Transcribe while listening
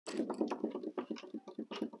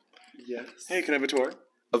Yes. Hey, can I have a tour?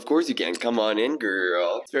 Of course you can. Come on in,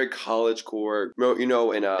 girl. It's very college core. You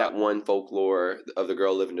know, in that one folklore of the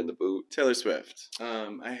girl living in the boot. Taylor Swift.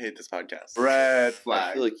 I hate this podcast. Red flag.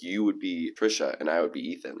 I feel like you would be Trisha and I would be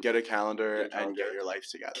Ethan. Get a calendar and get your life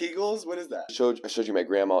together. Kegels? What is that? I showed you my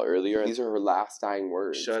grandma earlier. And these are her last dying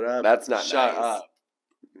words. Shut up. That's not Shut nice. up.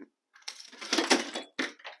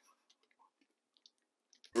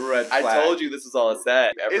 Red flag. I told you this is all a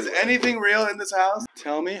set. Is anything real in this house?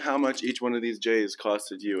 Tell me how much each one of these J's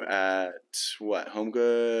costed you at what? Home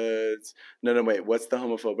Goods? No, wait. What's the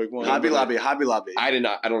homophobic one? Hobby Lobby. I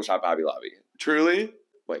don't shop Hobby Lobby. Truly?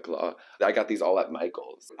 White Claw. I got these all at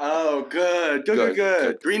Michael's. Oh, good.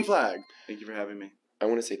 Green flag. Thank you for having me. I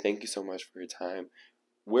want to say thank you so much for your time.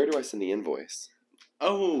 Where do I send the invoice?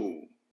 Oh,